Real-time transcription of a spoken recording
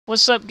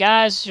What's up,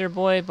 guys? It's your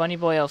boy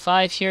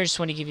BunnyBoy05 here. Just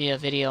want to give you a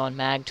video on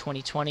Mag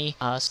 2020.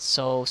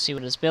 So see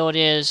what his build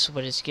is,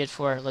 what it's good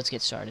for. Let's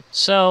get started.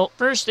 So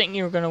first thing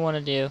you're going to want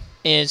to do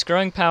is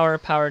growing power,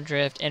 power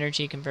drift,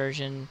 energy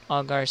conversion,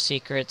 Augar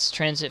secrets,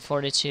 transit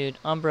fortitude,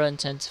 umbra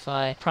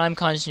intensify, prime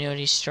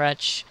continuity,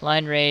 stretch,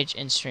 line rage,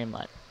 and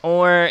streamline.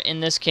 Or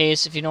in this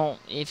case, if you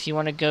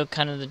want to go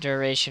kind of the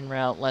duration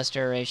route, less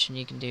duration,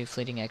 you can do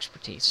fleeting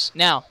expertise.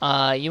 Now,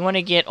 you want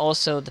to get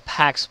also the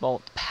Pax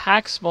Bolt. The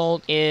Pax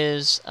Bolt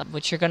is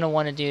what you're going to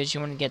want to do is you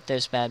want to get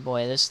this bad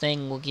boy. This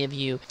thing will give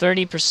you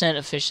 30%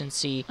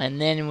 efficiency, and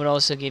then it would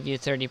also give you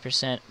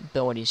 30%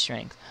 ability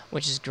strength,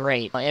 which is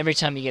great every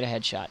time you get a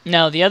headshot.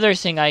 Now, the other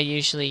thing I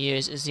usually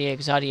use is the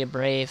Exodia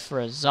Brave for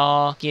a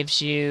Zaw.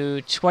 Gives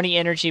you 20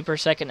 energy per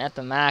second at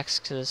the max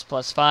because it's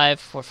 +5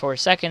 for 4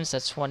 seconds.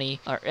 That's 20.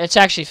 It's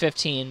actually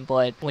 15,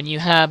 but when you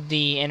have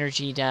the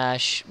energy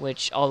dash,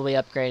 which all the way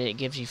upgraded, it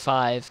gives you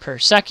 5 per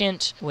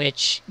second,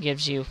 which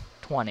gives you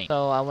 20.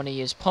 So I want to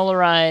use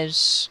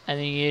Polarize, and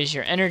then you use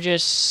your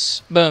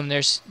Energists. Boom,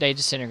 they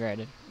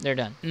disintegrated. They're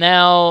done.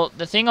 Now,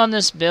 the thing on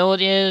this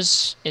build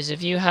is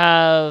if you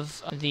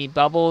have the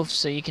bubble,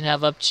 so you can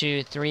have up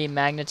to 3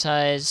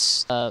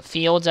 magnetized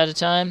fields at a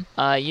time,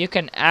 you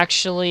can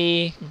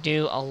actually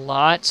do a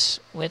lot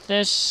with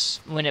this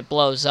when it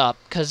blows up.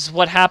 Because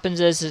what happens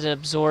is it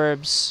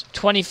absorbs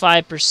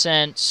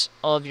 25%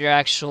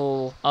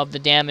 of the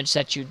damage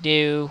that you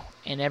do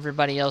and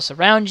everybody else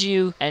around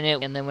you, and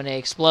then when it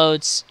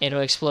explodes,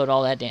 it'll explode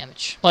all that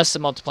damage. Plus the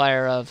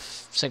multiplier of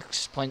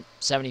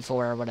 6.74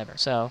 or whatever.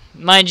 So,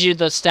 mind you,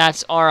 the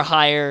stats are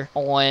higher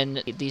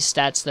on these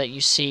stats that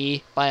you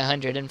see by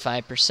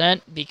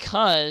 105%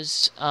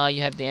 because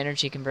you have the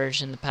energy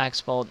conversion, the Pax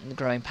Bolt, and the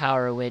growing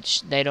power,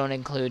 which they don't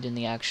include in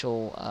the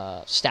actual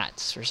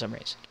stats for some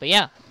reason. But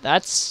yeah,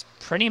 that's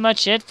pretty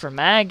much it for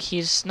Mag.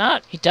 He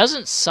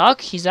doesn't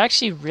suck. He's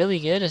actually really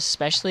good,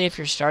 especially if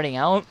you're starting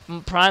out.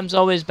 Prime's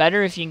always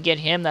better. If you can get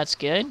him, that's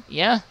good.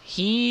 Yeah,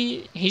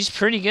 he's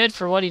pretty good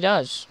for what he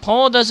does.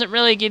 Pole doesn't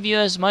really give you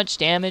as much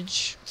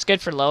damage. It's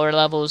good for lower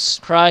levels.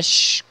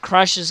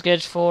 Crush is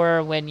good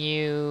for when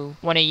you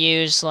want to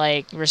use,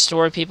 like,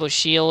 restore people's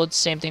shields.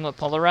 Same thing with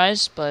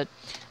Polarize, but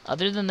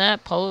other than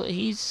that,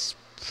 he's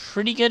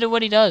pretty good at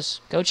what he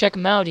does. Go check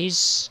him out.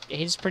 He's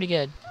pretty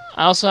good.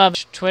 I also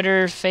have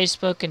Twitter,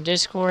 Facebook, and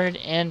Discord,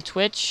 and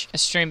Twitch. I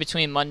stream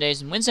between Mondays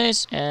and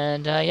Wednesdays.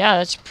 And yeah,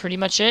 that's pretty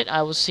much it.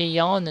 I will see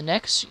y'all in the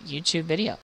next YouTube video.